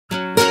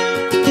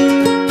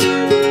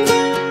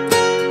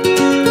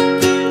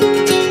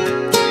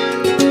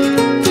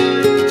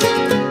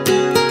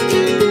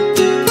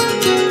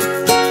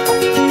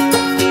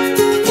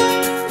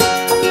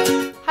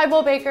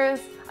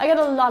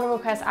a lot of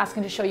requests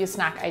asking to show you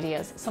snack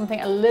ideas,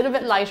 something a little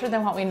bit lighter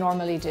than what we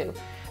normally do.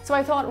 So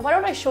I thought, why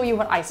don't I show you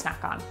what I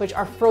snack on, which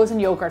are frozen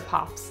yogurt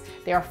pops.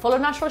 They are full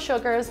of natural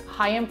sugars,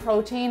 high in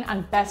protein,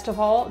 and best of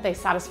all, they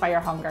satisfy your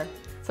hunger.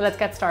 So let's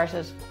get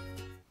started.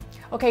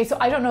 Okay, so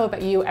I don't know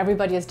about you,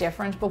 everybody is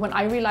different, but when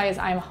I realize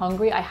I'm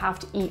hungry, I have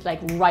to eat like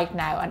right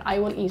now, and I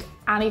will eat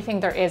anything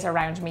there is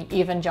around me,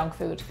 even junk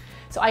food.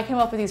 So I came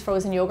up with these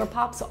frozen yogurt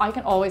pops, so I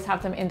can always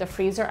have them in the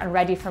freezer and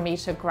ready for me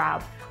to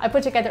grab. I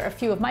put together a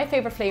few of my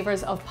favorite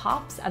flavors of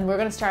pops, and we're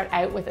gonna start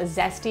out with a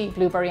zesty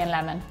blueberry and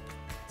lemon.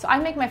 So I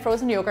make my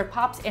frozen yogurt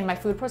pops in my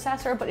food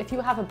processor, but if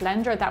you have a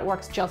blender, that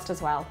works just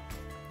as well.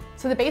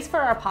 So the base for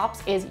our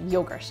pops is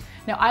yogurt.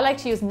 Now I like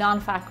to use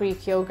non-fat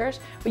Greek yogurt,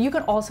 but you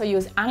can also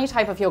use any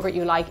type of yogurt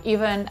you like,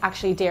 even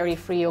actually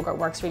dairy-free yogurt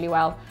works really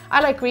well.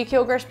 I like Greek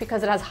yogurt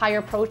because it has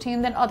higher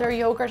protein than other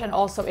yogurt, and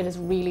also it is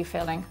really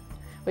filling,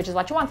 which is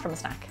what you want from a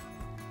snack.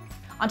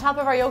 On top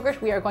of our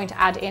yogurt, we are going to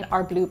add in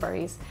our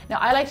blueberries. Now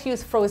I like to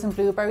use frozen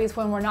blueberries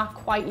when we're not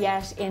quite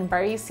yet in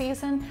berry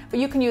season, but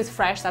you can use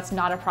fresh, that's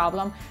not a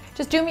problem.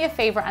 Just do me a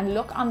favor and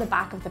look on the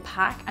back of the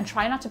pack and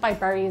try not to buy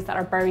berries that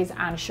are berries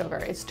and sugar.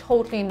 It's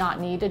totally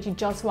not needed, you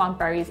just want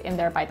berries in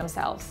there by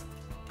themselves.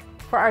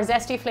 For our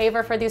zesty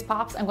flavor for these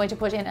pops, I'm going to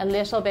put in a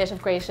little bit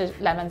of grated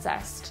lemon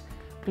zest.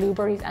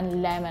 Blueberries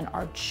and lemon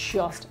are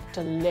just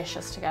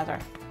delicious together.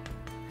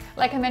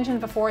 Like I mentioned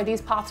before,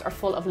 these pops are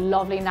full of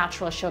lovely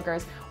natural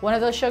sugars. One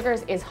of those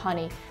sugars is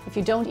honey. If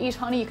you don't eat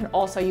honey, you can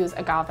also use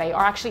agave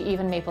or actually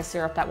even maple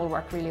syrup. That will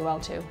work really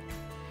well too.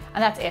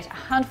 And that's it, a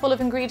handful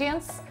of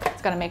ingredients.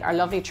 It's gonna make our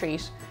lovely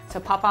treat. So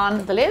pop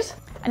on the lid,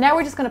 and now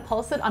we're just gonna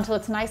pulse it until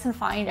it's nice and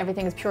fine,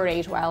 everything is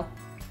pureed well.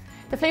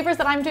 The flavors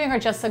that I'm doing are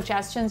just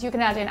suggestions. You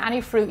can add in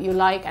any fruit you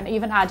like and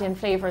even add in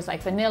flavors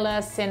like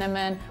vanilla,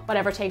 cinnamon,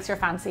 whatever takes your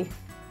fancy.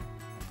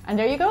 And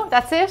there you go,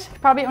 that's it.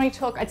 Probably only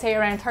took, I'd say,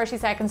 around 30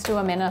 seconds to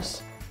a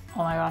minute.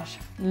 Oh my gosh,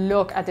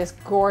 look at this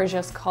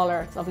gorgeous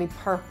color. It's lovely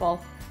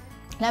purple.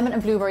 Lemon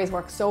and blueberries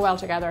work so well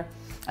together.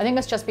 I think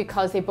it's just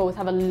because they both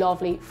have a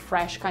lovely,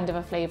 fresh kind of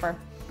a flavor.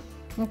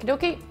 Okie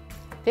dokie,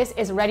 this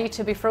is ready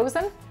to be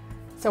frozen.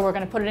 So we're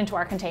gonna put it into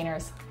our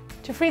containers.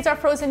 To freeze our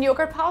frozen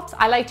yogurt pops,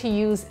 I like to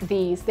use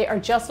these. They are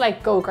just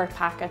like Go-Gurt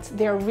packets.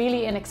 They're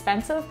really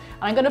inexpensive,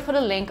 and I'm gonna put a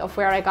link of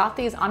where I got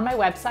these on my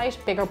website,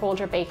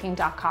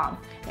 biggerbolderbaking.com.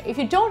 Now, if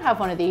you don't have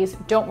one of these,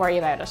 don't worry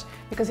about it,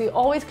 because you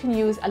always can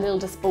use a little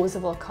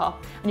disposable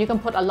cup, and you can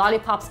put a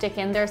lollipop stick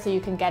in there so you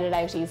can get it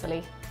out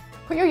easily.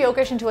 Put your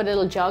yogurt into a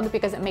little jug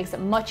because it makes it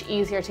much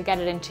easier to get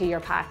it into your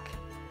pack.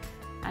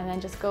 And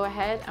then just go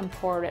ahead and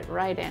pour it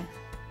right in.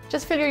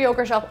 Just fill your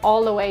yogurt up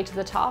all the way to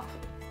the top,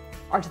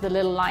 or to the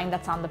little line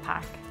that's on the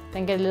pack.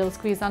 Then get a little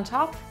squeeze on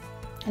top.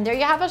 And there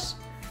you have it.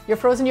 Your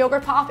frozen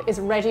yogurt pop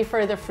is ready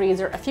for the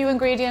freezer. A few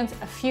ingredients,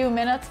 a few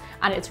minutes,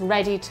 and it's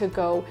ready to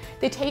go.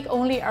 They take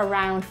only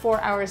around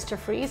 4 hours to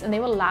freeze, and they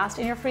will last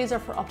in your freezer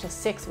for up to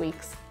 6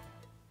 weeks.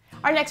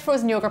 Our next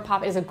frozen yogurt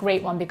pop is a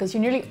great one because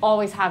you nearly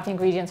always have the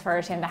ingredients for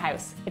it in the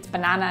house. It's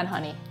banana and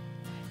honey.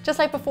 Just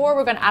like before,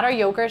 we're gonna add our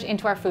yogurt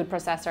into our food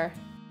processor.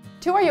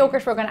 To our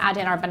yogurt, we're going to add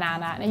in our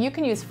banana. Now you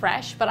can use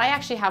fresh, but I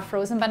actually have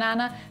frozen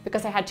banana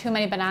because I had too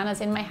many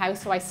bananas in my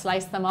house, so I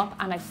sliced them up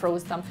and I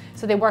froze them.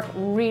 So they work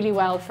really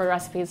well for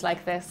recipes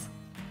like this.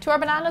 To our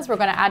bananas, we're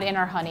going to add in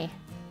our honey.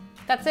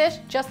 That's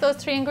it, just those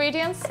 3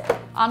 ingredients.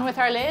 On with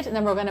our lid, and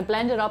then we're going to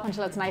blend it up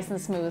until it's nice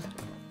and smooth.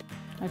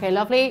 Okay,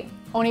 lovely.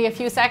 Only a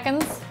few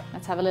seconds.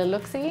 Let's have a little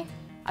look-see.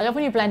 I love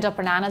when you blend up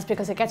bananas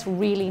because it gets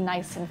really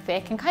nice and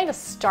thick and kind of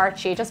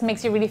starchy. It just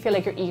makes you really feel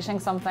like you're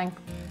eating something.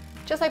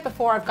 Just like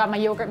before, I've got my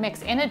yogurt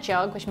mix in a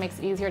jug, which makes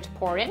it easier to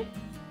pour in.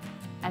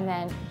 And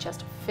then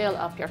just fill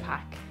up your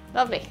pack.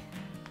 Lovely.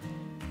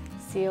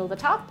 Seal the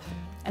top.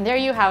 And there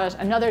you have it,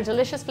 another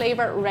delicious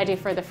flavor ready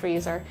for the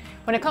freezer.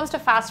 When it comes to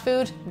fast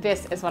food,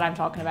 this is what I'm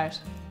talking about.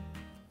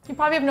 You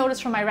probably have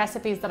noticed from my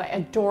recipes that I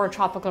adore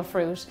tropical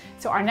fruit.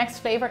 So our next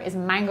flavor is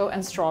mango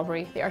and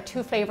strawberry. They are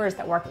 2 flavors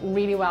that work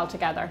really well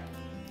together.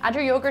 Add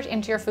your yogurt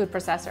into your food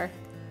processor.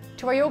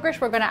 To our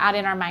yogurt, we're going to add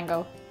in our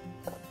mango,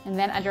 and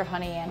then add your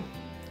honey in.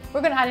 We're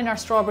going to add in our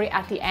strawberry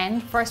at the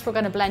end. First, we're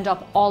going to blend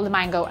up all the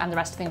mango and the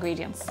rest of the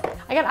ingredients.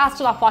 I get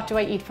asked a lot, what do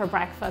I eat for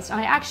breakfast? And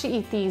I actually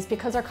eat these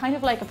because they're kind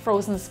of like a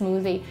frozen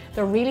smoothie.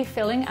 They're really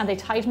filling and they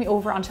tide me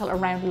over until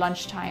around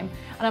lunchtime.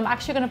 And I'm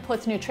actually going to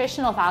put the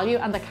nutritional value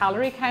and the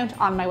calorie count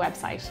on my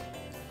website.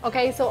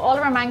 Okay, so all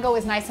of our mango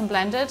is nice and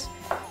blended.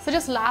 So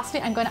just lastly,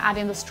 I'm going to add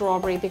in the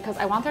strawberry because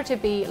I want there to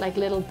be like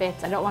little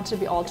bits. I don't want it to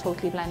be all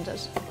totally blended.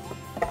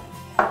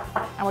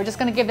 And we're just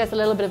going to give this a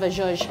little bit of a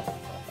zhuzh.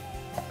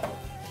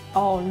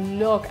 Oh,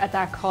 look at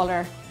that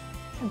color.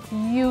 How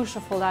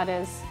beautiful that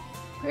is.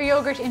 Put your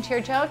yogurt into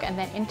your jug and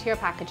then into your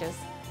packages.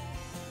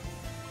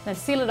 Then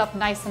seal it up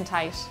nice and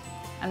tight.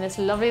 And this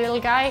lovely little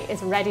guy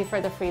is ready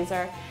for the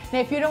freezer. Now,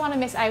 if you don't want to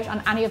miss out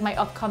on any of my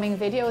upcoming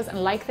videos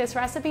and like this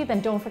recipe, then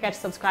don't forget to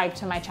subscribe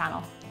to my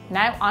channel.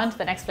 Now on to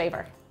the next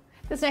flavor.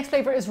 This next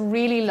flavor is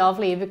really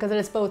lovely because it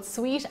is both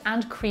sweet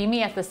and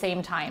creamy at the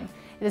same time.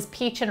 It is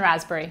peach and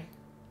raspberry.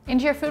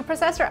 Into your food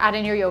processor, add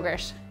in your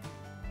yogurt.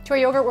 To our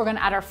yogurt, we're going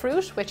to add our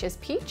fruit, which is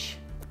peach.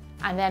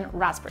 and then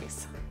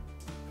raspberries.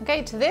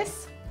 Okay, to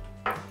this,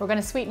 we're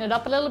gonna sweeten it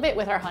up a little bit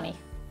with our honey.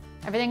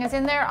 Everything is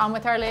in there, on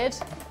with our lid,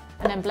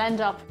 and then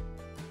blend up.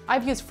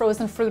 I've used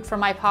frozen fruit for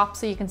my pop,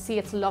 so you can see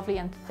it's lovely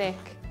and thick.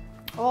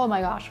 Oh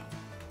my gosh,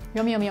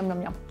 yummy, yummy, yum,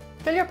 yum, yum.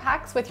 Fill your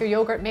packs with your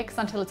yogurt mix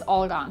until it's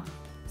all gone.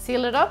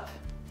 Seal it up,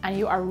 and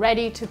you are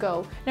ready to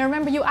go. Now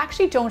remember, you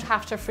actually don't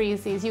have to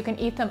freeze these. You can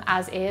eat them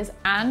as is,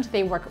 and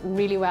they work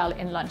really well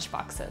in lunch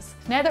boxes.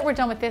 Now that we're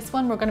done with this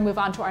one, we're gonna move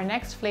on to our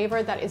next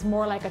flavor that is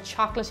more like a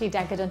chocolatey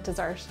decadent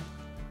dessert.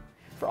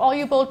 For all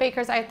you bold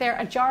bakers out there,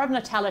 a jar of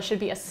Nutella should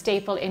be a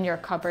staple in your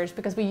cupboard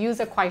because we use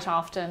it quite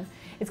often.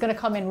 It's gonna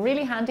come in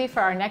really handy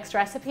for our next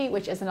recipe,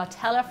 which is a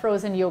Nutella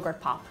frozen yogurt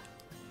pop.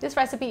 This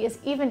recipe is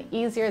even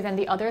easier than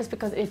the others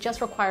because it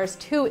just requires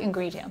 2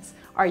 ingredients,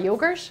 our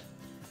yogurt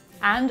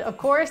and of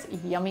course,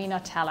 yummy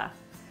Nutella.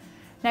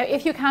 Now,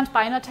 if you can't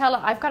buy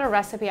Nutella, I've got a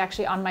recipe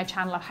actually on my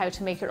channel of how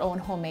to make your own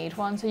homemade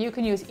one, so you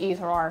can use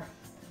either or.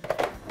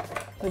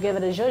 We'll give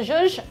it a zhuzh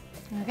zhuzh.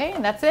 Okay,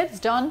 and that's it, it's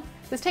done.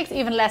 This takes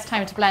even less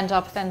time to blend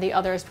up than the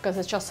others because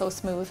it's just so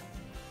smooth.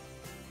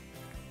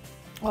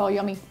 Oh,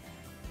 yummy.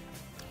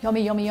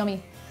 Yummy, yummy,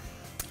 yummy.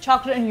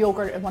 Chocolate and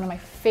yogurt is one of my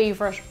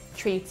favorite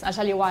treats. I'll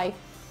tell you why.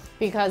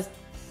 Because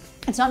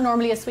it's not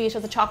normally as sweet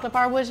as a chocolate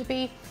bar would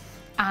be,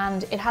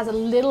 and it has a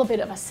little bit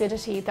of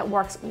acidity that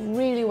works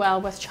really well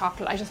with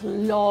chocolate. I just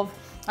love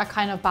that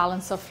kind of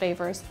balance of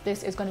flavors.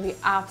 This is going to be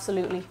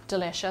absolutely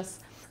delicious.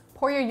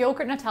 Pour your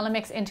yogurt Nutella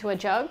mix into a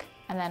jug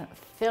and then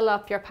fill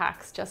up your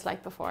packs just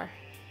like before.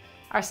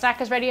 Our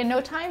snack is ready in no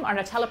time. Our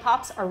Nutella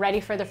pops are ready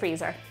for the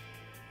freezer.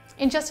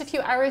 In just a few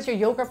hours, your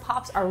yogurt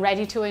pops are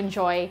ready to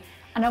enjoy.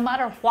 And no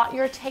matter what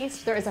your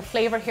taste, there is a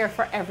flavor here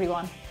for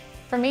everyone.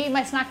 For me,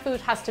 my snack food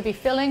has to be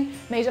filling,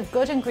 made of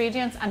good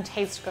ingredients and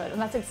taste good.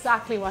 And that's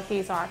exactly what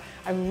these are.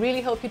 I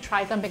really hope you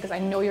try them because I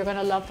know you're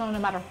gonna love them no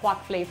matter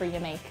what flavor you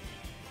make.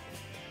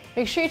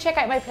 Make sure you check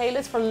out my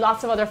playlist for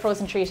lots of other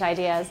frozen treat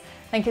ideas.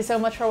 Thank you so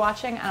much for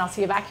watching, and I'll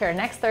see you back here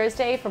next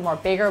Thursday for more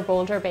bigger,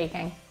 bolder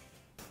baking.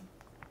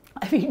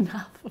 I've eaten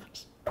half of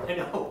it. I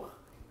know.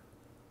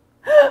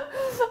 I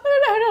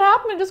don't know how that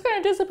happened. It just kind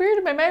of disappeared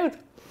in my mouth.